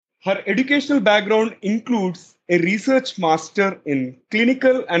Her educational background includes a research master in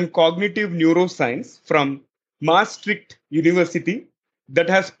clinical and cognitive neuroscience from Maastricht University that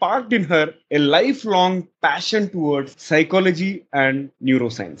has sparked in her a lifelong passion towards psychology and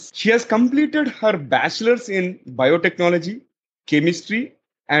neuroscience. She has completed her bachelor's in biotechnology, chemistry,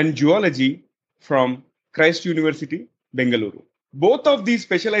 and zoology from Christ University, Bengaluru. Both of these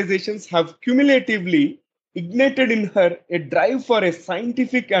specializations have cumulatively ignited in her a drive for a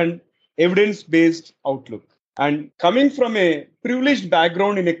scientific and evidence based outlook. And coming from a privileged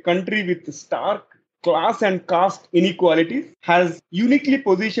background in a country with stark class and caste inequalities, has uniquely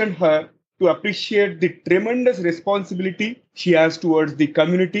positioned her to appreciate the tremendous responsibility she has towards the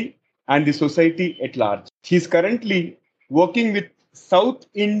community and the society at large. She is currently working with South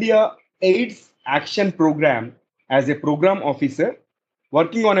India AIDS Action Program as a program officer,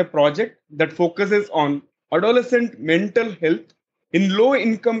 working on a project that focuses on adolescent mental health in low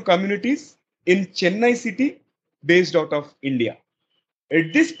income communities in Chennai city based out of India.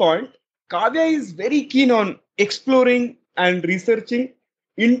 At this point, Kavya is very keen on exploring and researching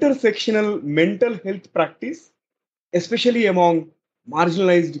intersectional mental health practice, especially among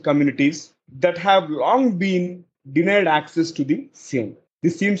marginalized communities that have long been denied access to the same.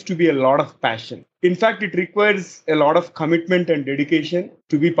 This seems to be a lot of passion. In fact, it requires a lot of commitment and dedication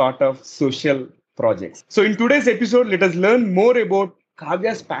to be part of social projects. So, in today's episode, let us learn more about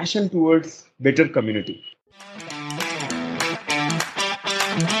Kavya's passion towards better community.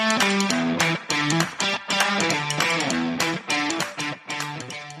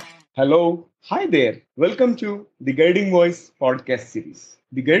 Hello. Hi there. Welcome to the Guiding Voice podcast series.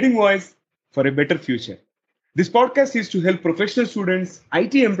 The Guiding Voice for a Better Future. This podcast is to help professional students,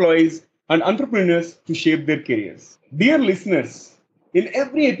 IT employees, and entrepreneurs to shape their careers. Dear listeners, in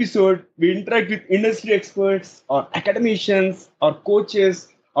every episode, we interact with industry experts, or academicians, or coaches,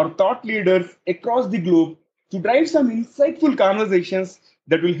 or thought leaders across the globe to drive some insightful conversations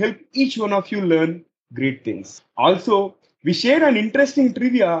that will help each one of you learn great things. Also, we share an interesting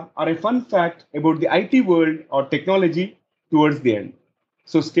trivia or a fun fact about the IT world or technology towards the end.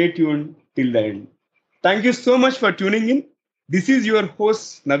 So stay tuned till the end. Thank you so much for tuning in. This is your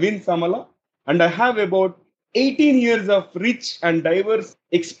host Naveen Samala, and I have about 18 years of rich and diverse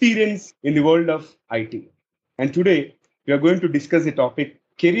experience in the world of IT. And today we are going to discuss the topic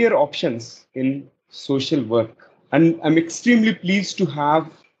career options in social work. And I'm extremely pleased to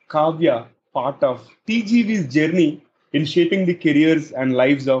have Kavya part of TGV's journey in shaping the careers and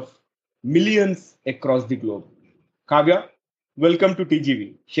lives of millions across the globe. Kavya, welcome to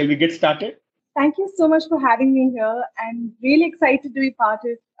TGV. Shall we get started? Thank you so much for having me here. I'm really excited to be part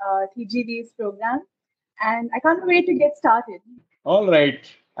of TGV's program, and I can't wait to get started. All right.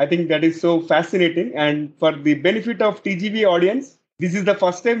 I think that is so fascinating. And for the benefit of TGV audience, this is the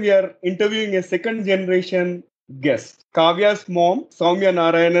first time we are interviewing a second generation guest. Kavya's mom, Kavya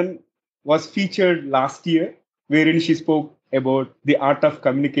Narayanan, was featured last year, wherein she spoke about the art of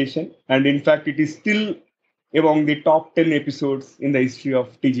communication. And in fact, it is still among the top 10 episodes in the history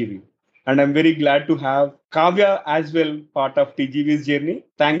of TGV. And I'm very glad to have Kavya as well part of TGV's journey.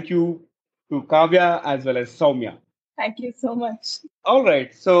 Thank you to Kavya as well as Soumya. Thank you so much. All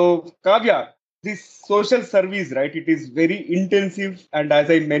right. So, Kavya, this social service, right? It is very intensive. And as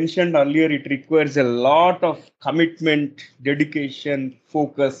I mentioned earlier, it requires a lot of commitment, dedication,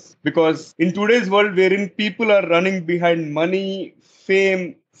 focus. Because in today's world, wherein people are running behind money,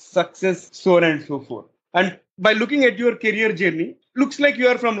 fame, success, so on and so forth. And by looking at your career journey, looks like you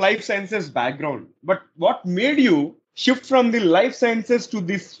are from life sciences background. But what made you shift from the life sciences to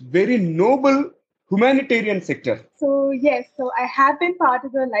this very noble humanitarian sector? So I have been part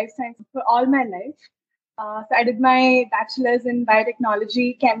of the life sciences for all my life. So I did my bachelor's in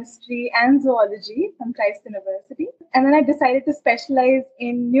biotechnology, chemistry, and zoology from Christ University. And then I decided to specialize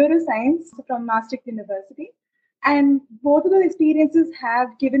in neuroscience from Maastricht University. And both of those experiences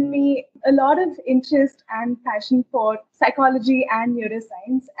have given me a lot of interest and passion for psychology and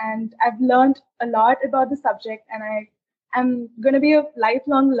neuroscience. And I've learned a lot about the subject, and I am going to be a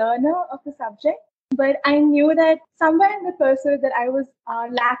lifelong learner of the subject. But I knew that somewhere in the pursuit that I was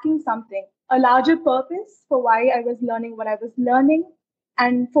lacking something, a larger purpose for why I was learning what I was learning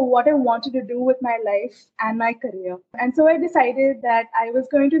and for what I wanted to do with my life and my career. And so I decided that I was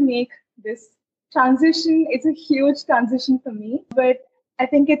going to make this transition. It's a huge transition for me, but I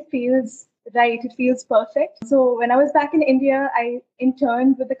think it feels right. It feels perfect. So when I was back in India, I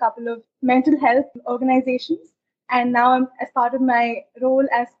interned with a couple of mental health organizations. And now I'm as part of my role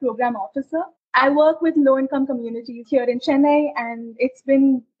as program officer. I work with low-income communities here in Chennai, and it's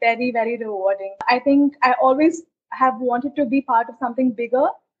been very, very rewarding. I think I always have wanted to be part of something bigger,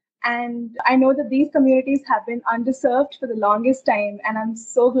 And I know that these communities have been underserved for the longest time. And I'm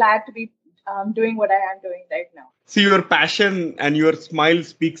so glad to be doing what I am doing right now. See, your passion and your smile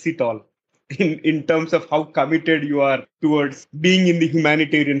speaks it all in terms of how committed you are towards being in the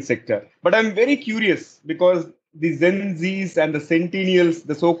humanitarian sector. But I'm very curious because the Gen Zs and the Centennials,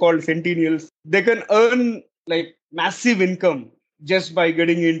 the so-called Centennials, they can earn like massive income just by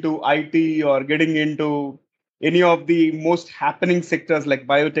getting into IT or getting into any of the most happening sectors like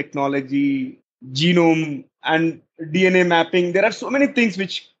biotechnology, genome, and DNA mapping. There are so many things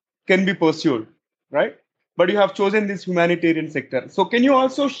which can be pursued, right? But you have chosen this humanitarian sector. So, can you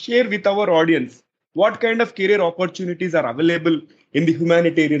also share with our audience what kind of career opportunities are available in the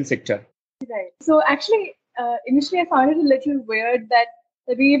humanitarian sector? Right. So actually, initially I found it a little weird that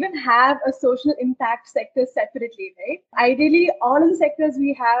we even have a social impact sector separately, right? Ideally, all of the sectors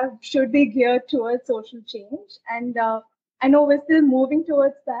we have should be geared towards social change. And I know we're still moving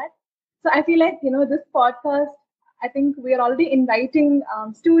towards that. So I feel like, this podcast, I think we are already inviting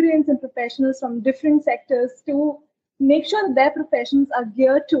students and professionals from different sectors to make sure that their professions are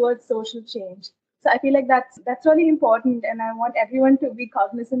geared towards social change. So I feel like that's really important, and I want everyone to be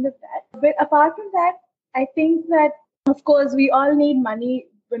cognizant of that. But apart from that, I think that of course we all need money.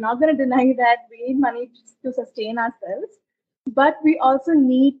 We're not going to deny that we need money to sustain ourselves, but we also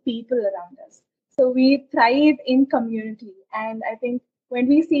need people around us. So we thrive in community, and I think when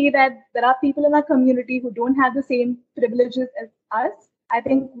we see that there are people in our community who don't have the same privileges as us, I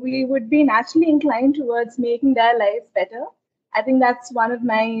think we would be naturally inclined towards making their lives better. I think that's one of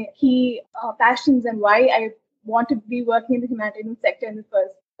my key passions and why I want to be working in the humanitarian sector in the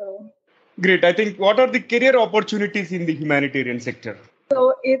first. Great. I think what are the career opportunities in the humanitarian sector?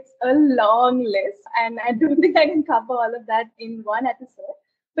 So it's a long list, and I don't think I can cover all of that in one episode.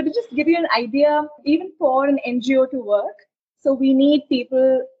 But to just give you an idea, even for an NGO to work, so we need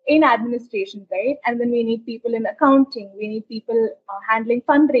people in administration, right? And then we need people in accounting. We need people handling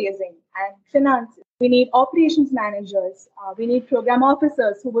fundraising and finances. We need operations managers. We need program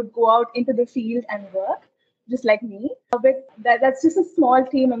officers who would go out into the field and work, just like me. But that's just a small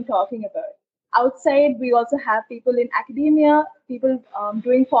team I'm talking about. Outside, we also have people in academia, people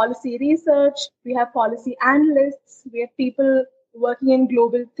doing policy research. We have policy analysts. We have people working in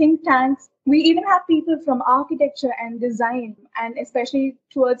global think tanks. We even have people from architecture and design, and especially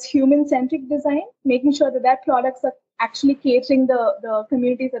towards human-centric design, making sure that their products are actually catering the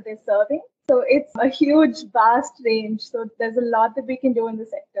communities that they're serving. So it's a huge, vast range. So there's a lot that we can do in the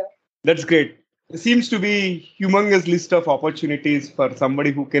sector. That's great. It seems to be humongous list of opportunities for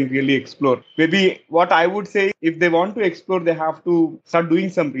somebody who can really explore. Maybe what I would say, if they want to explore, they have to start doing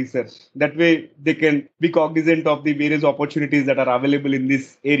some research. That way they can be cognizant of the various opportunities that are available in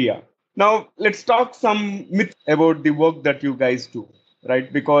this area. Now, let's talk some myths about the work that you guys do,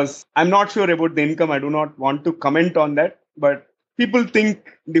 right? Because I'm not sure about the income. I do not want to comment on that, but people think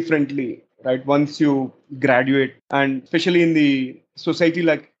differently, right? Once you graduate, and especially in the society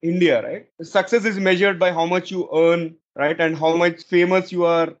like India, right? Success is measured by how much you earn, right? And how much famous you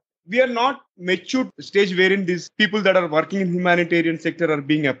are. We are not matured stage wherein these people that are working in humanitarian sector are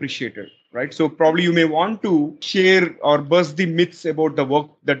being appreciated, right? So probably you may want to share or bust the myths about the work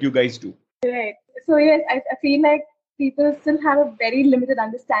that you guys do. Right. So yes, I feel like people still have a very limited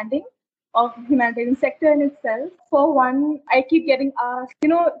understanding of the humanitarian sector in itself. For one, I keep getting asked,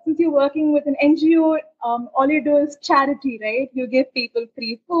 since you're working with an NGO, all you do is charity, right? You give people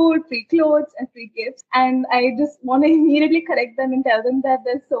free food, free clothes, and free gifts. And I just want to immediately correct them and tell them that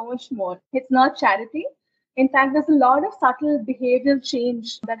there's so much more. It's not charity. In fact, there's a lot of subtle behavioral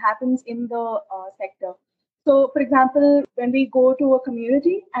change that happens in the sector. So, for example, when we go to a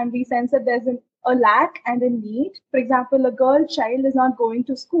community and we sense that there's a lack and a need, for example, a girl child is not going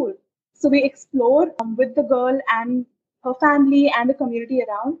to school. So we explore with the girl and her family and the community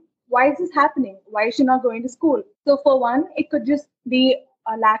around, why is this happening? Why is she not going to school? So for one, it could just be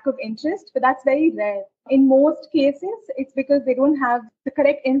a lack of interest, but that's very rare. In most cases, it's because they don't have the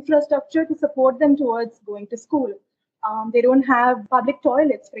correct infrastructure to support them towards going to school. They don't have public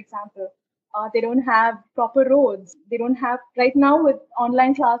toilets, for example. They don't have proper roads. They don't have, right now with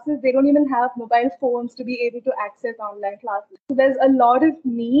online classes, they don't even have mobile phones to be able to access online classes. So there's a lot of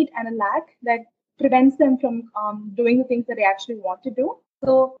need and a lack that prevents them from doing the things that they actually want to do.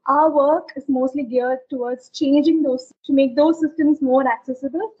 So our work is mostly geared towards changing those, to make those systems more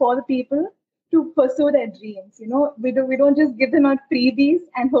accessible for the people to pursue their dreams. We don't just give them out freebies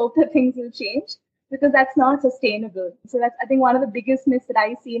and hope that things will change, because that's not sustainable. So that's, I think, one of the biggest myths that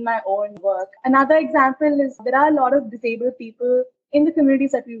I see in my own work. Another example is there are a lot of disabled people in the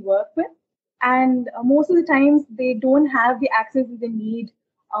communities that we work with. And most of the times they don't have the access that they need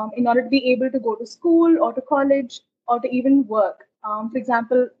in order to be able to go to school or to college or to even work. For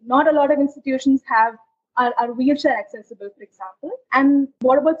example, not a lot of institutions are wheelchair accessible, for example. And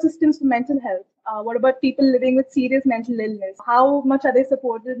what about systems for mental health? What about people living with serious mental illness? How much are they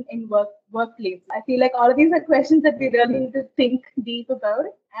supported in workplace? I feel like all of these are questions that we really need to think deep about.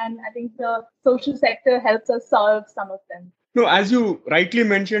 And I think the social sector helps us solve some of them. No, as you rightly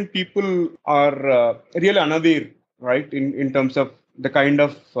mentioned, people are really unaware, right, in terms of the kind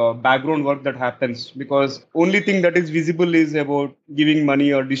of background work that happens, because only thing that is visible is about giving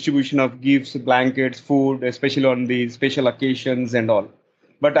money or distribution of gifts, blankets, food, especially on the special occasions and all.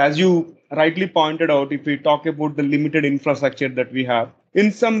 But as you rightly pointed out, if we talk about the limited infrastructure that we have,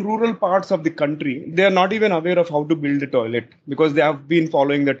 in some rural parts of the country, they are not even aware of how to build a toilet because they have been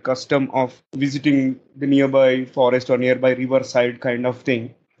following that custom of visiting the nearby forest or nearby riverside kind of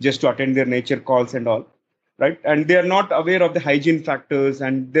thing just to attend their nature calls and all, right? And they are not aware of the hygiene factors,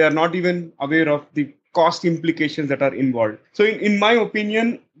 and they are not even aware of the cost implications that are involved. So, in my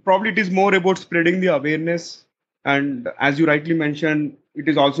opinion, probably it is more about spreading the awareness. And as you rightly mentioned, it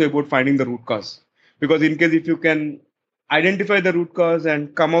is also about finding the root cause. Because in case if you can identify the root cause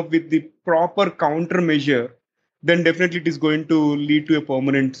and come up with the proper countermeasure, then definitely it is going to lead to a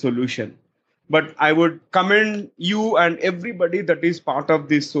permanent solution. But I would commend you and everybody that is part of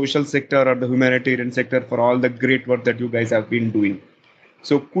this social sector or the humanitarian sector for all the great work that you guys have been doing.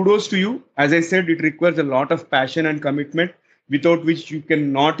 So kudos to you. As I said, it requires a lot of passion and commitment without which you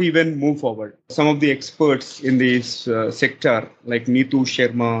cannot even move forward. Some of the experts in this sector, like Neetu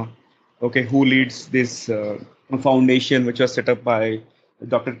Sharma, okay, who leads this foundation, which was set up by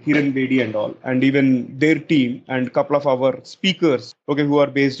Dr. Kiran Bedi and all, and even their team and a couple of our speakers, okay, who are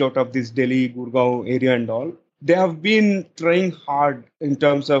based out of this Delhi, Gurgaon area and all, they have been trying hard in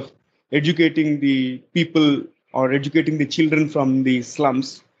terms of educating the people or educating the children from the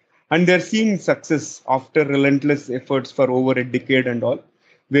slums, and they're seeing success after relentless efforts for over a decade and all,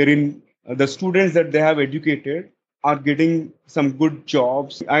 wherein the students that they have educated are getting some good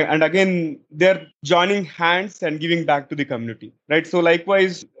jobs. And again, they're joining hands and giving back to the community, right? So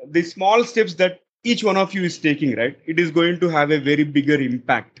likewise, the small steps that each one of you is taking, right, it is going to have a very bigger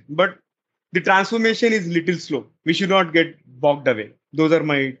impact. But the transformation is little slow. We should not get bogged away. Those are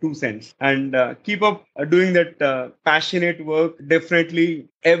my 2 cents. And keep up doing that passionate work. Definitely,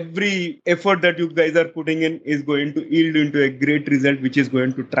 every effort that you guys are putting in is going to yield into a great result, which is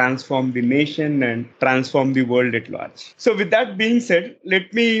going to transform the nation and transform the world at large. So, with that being said,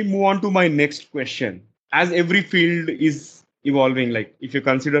 let me move on to my next question. As every field is evolving, like if you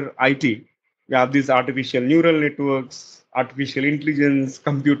consider IT, we have these artificial neural networks, artificial intelligence,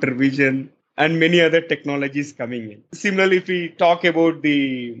 computer vision, and many other technologies coming in. Similarly, if we talk about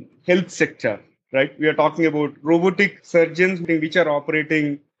the health sector, right, we are talking about robotic surgeons which are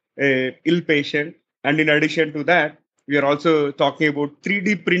operating a ill patient. And in addition to that, we are also talking about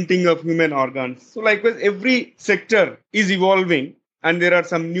 3D printing of human organs. So likewise, every sector is evolving and there are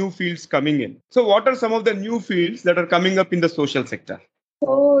some new fields coming in. So what are some of the new fields that are coming up in the social sector?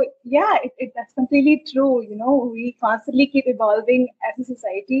 So yeah, that's completely true. We constantly keep evolving as a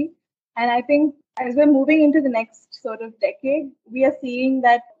society. And I think as we're moving into the next sort of decade, we are seeing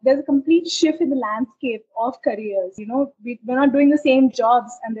that there's a complete shift in the landscape of careers. We're not doing the same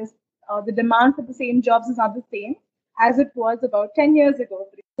jobs, and there's the demand for the same jobs is not the same as it was about 10 years ago.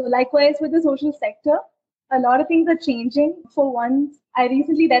 So likewise with the social sector, a lot of things are changing. For one, I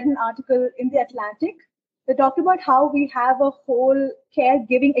recently read an article in The Atlantic. They talked about how we have a whole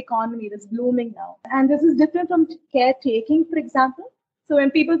caregiving economy that's blooming now. And this is different from caretaking, for example. So when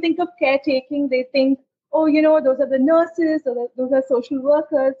people think of caretaking, they think, oh, those are the nurses, or those are social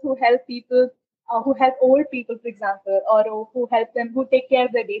workers who help people, who help old people, for example, or who help them, who take care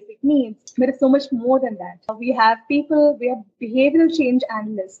of their basic needs. But it's so much more than that. We have behavioral change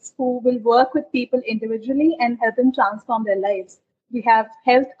analysts who will work with people individually and help them transform their lives. We have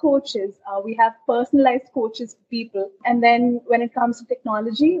health coaches. We have personalized coaches for people. And then when it comes to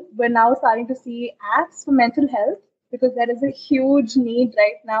technology, we're now starting to see apps for mental health, because there is a huge need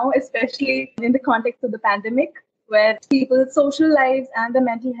right now, especially in the context of the pandemic, where people's social lives and their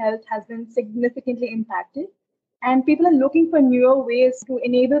mental health has been significantly impacted. And people are looking for newer ways to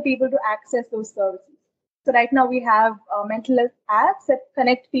enable people to access those services. So right now we have mental health apps that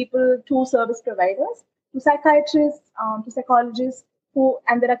connect people to service providers, to psychiatrists, to psychologists,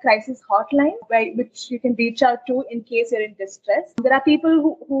 and there are crisis hotlines which you can reach out to in case you're in distress. There are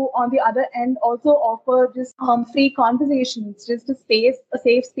people who on the other end also offer just free conversations, just a safe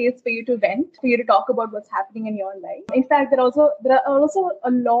space for you to vent, for you to talk about what's happening in your life. In fact, there are also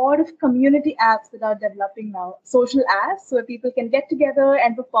a lot of community apps that are developing now, social apps where people can get together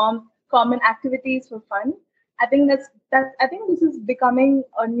and perform common activities for fun. I think this is becoming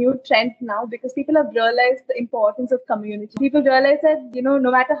a new trend now because people have realized the importance of community. People realize that, no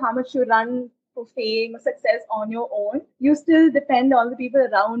matter how much you run for fame or success on your own, you still depend on the people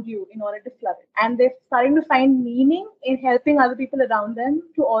around you in order to flourish. And they're starting to find meaning in helping other people around them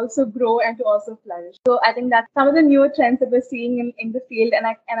to also grow and to also flourish. So I think that's some of the newer trends that we're seeing in the field. And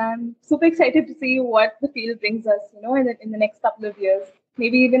I'm super excited to see what the field brings us, in the next couple of years,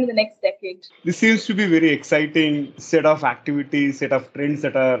 maybe even in the next decade. This seems to be very exciting set of activities, set of trends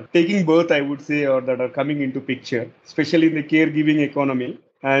that are taking birth, I would say, or that are coming into picture, especially in the caregiving economy.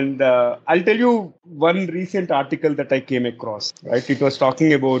 And I'll tell you one recent article that I came across. Right, it was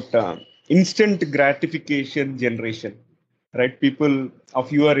talking about instant gratification generation. Right, people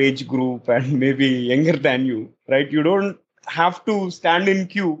of your age group and maybe younger than you. Right, you don't have to stand in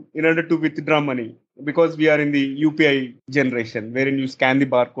queue in order to withdraw money because we are in the UPI generation wherein you scan the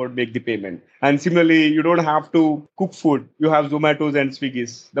barcode, make the payment. And similarly, you don't have to cook food. You have Zomatos and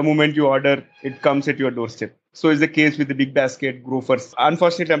Swiggies. The moment you order, it comes at your doorstep. So is the case with the big basket grocers.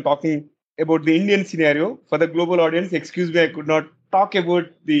 Unfortunately, I'm talking about the Indian scenario. For the global audience, excuse me, I could not talk about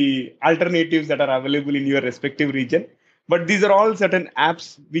the alternatives that are available in your respective region. But these are all certain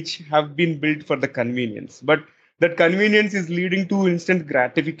apps which have been built for the convenience. But that convenience is leading to instant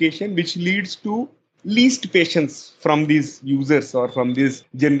gratification, which leads to least patience from these users or from this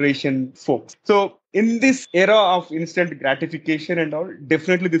generation folks. So in this era of instant gratification and all,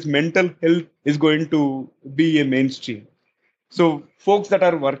 definitely this mental health is going to be a mainstream. So folks that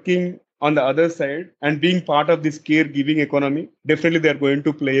are working on the other side and being part of this caregiving economy, definitely they're going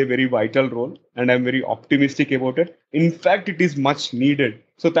to play a very vital role. And I'm very optimistic about it. In fact, it is much needed.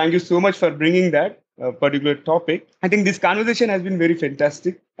 So thank you so much for bringing that particular topic. I think this conversation has been very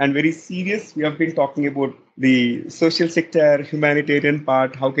fantastic and very serious. We have been talking about the social sector, humanitarian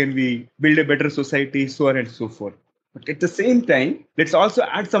part, how can we build a better society, so on and so forth. But at the same time, let's also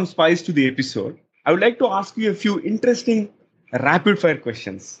add some spice to the episode. I would like to ask you a few interesting rapid fire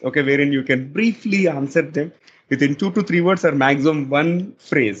questions, okay, wherein you can briefly answer them within 2 to 3 words or maximum one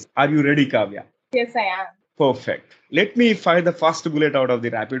phrase. Are you ready, Kavya? Yes, I am. Perfect. Let me fire the first bullet out of the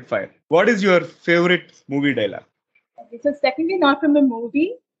rapid fire. What is your favorite movie dialogue? Okay, so it's technically not from a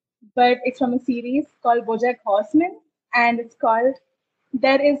movie, but it's from a series called BoJack Horseman, and it's called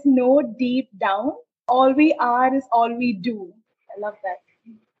 "There is no deep down. All we are is all we do." I love that.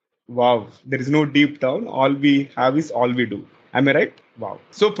 Wow, there is no deep down. All we have is all we do. Am I right? Wow,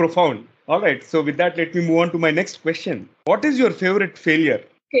 so profound. All right, so with that, let me move on to my next question. What is your favorite failure?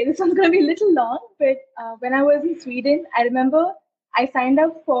 Okay, this one's going to be a little long, but when I was in Sweden, I remember I signed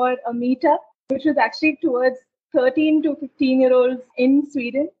up for a meetup, which was actually towards 13 to 15-year-olds in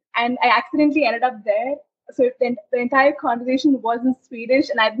Sweden, and I accidentally ended up there. So the entire conversation was in Swedish,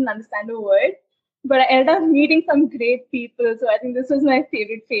 and I didn't understand a word. But I ended up meeting some great people, so I think this was my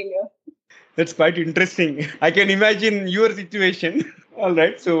favorite failure. That's quite interesting. I can imagine your situation. All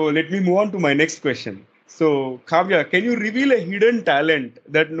right, so let me move on to my next question. So, Kavya, can you reveal a hidden talent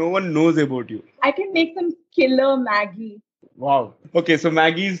that no one knows about you? I can make some killer Maggie. Wow. Okay, so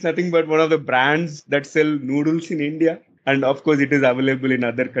Maggi is nothing but one of the brands that sell noodles in India. And of course, it is available in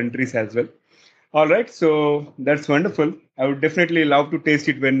other countries as well. All right, so that's wonderful. I would definitely love to taste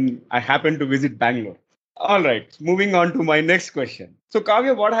it when I happen to visit Bangalore. All right, moving on to my next question. So,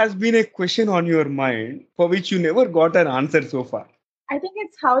 Kavya, what has been a question on your mind for which you never got an answer so far? I think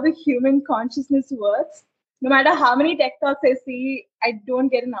it's how the human consciousness works. No matter how many tech talks I see, I don't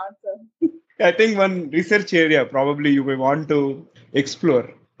get an answer. I think one research area probably you may want to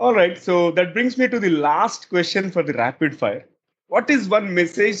explore. All right, so that brings me to the last question for the rapid fire. What is one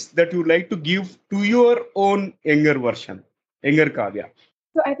message that you like to give to your own younger version, younger Kavya?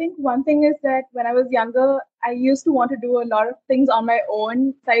 So I think one thing is that when I was younger, I used to want to do a lot of things on my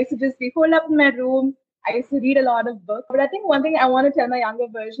own. So I used to just be holed up in my room. I used to read a lot of books. But I think one thing I want to tell my younger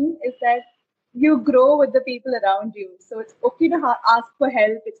version is that you grow with the people around you. So it's okay to ask for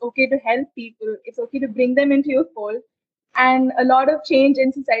help. It's okay to help people. It's okay to bring them into your fold. And a lot of change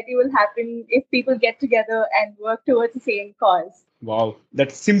in society will happen if people get together and work towards the same cause. Wow,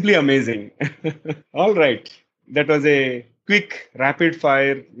 that's simply amazing. All right, that was a quick rapid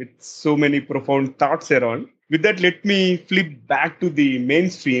fire with so many profound thoughts around. With that, let me flip back to the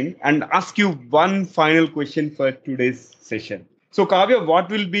mainstream and ask you one final question for today's session. So, Kavya, what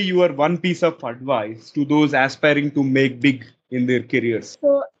will be your one piece of advice to those aspiring to make big in their careers?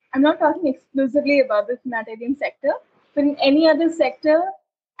 So I'm not talking exclusively about the humanitarian sector, but in any other sector,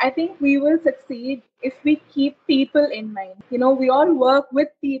 I think we will succeed if we keep people in mind. We all work with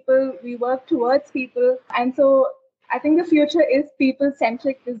people, we work towards people, and so I think the future is people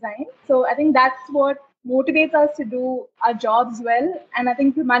centric design. So I think that's what motivates us to do our jobs well, and I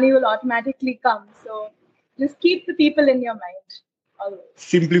think the money will automatically come. So just keep the people in your mind always.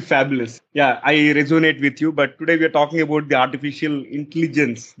 Simply fabulous. Yeah, I resonate with you. But today we are talking about the artificial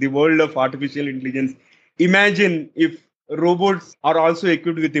intelligence, the world of artificial intelligence. Imagine if robots are also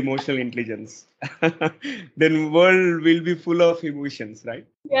equipped with emotional intelligence. Then world will be full of emotions, right?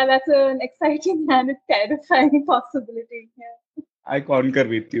 Yeah, that's an exciting and a terrifying possibility. Yeah. I concur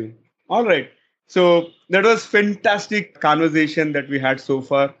with you. All right. So that was fantastic conversation that we had so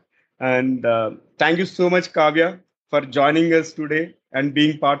far. And thank you so much, Kavya, for joining us today and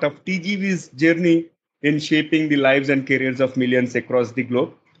being part of TGV's journey in shaping the lives and careers of millions across the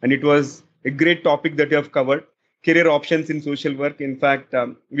globe. And it was a great topic that you have covered. Career options in social work. In fact,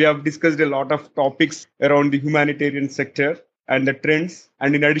 we have discussed a lot of topics around the humanitarian sector and the trends.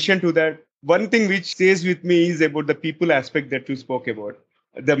 And in addition to that, one thing which stays with me is about the people aspect that you spoke about.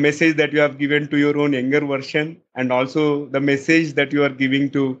 The message that you have given to your own younger version, and also the message that you are giving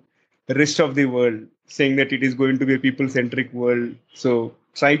to the rest of the world, saying that it is going to be a people centric world. So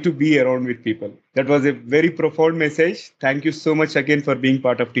try to be around with people. That was a very profound message. Thank you so much again for being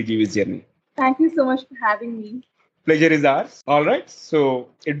part of TGV's journey. Thank you so much for having me. Pleasure is ours. All right. So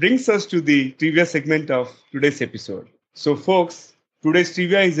it brings us to the trivia segment of today's episode. So, folks, today's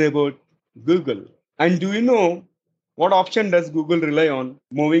trivia is about Google. And do you know what option does Google rely on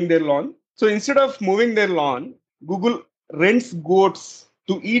mowing their lawn? So, instead of mowing their lawn, Google rents goats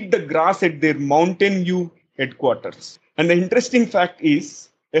to eat the grass at their Mountain View headquarters. And the interesting fact is,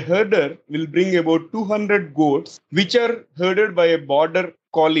 a herder will bring about 200 goats, which are herded by a border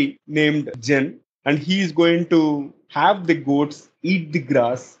collie named Jen, and he is going to have the goats eat the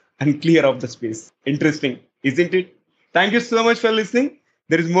grass and clear off the space. Interesting, isn't it? Thank you so much for listening.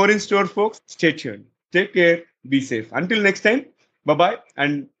 There is more in store, folks. Stay tuned. Take care. Be safe. Until next time, bye bye.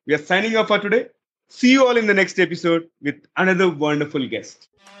 And we are signing off for today. See you all in the next episode with another wonderful guest.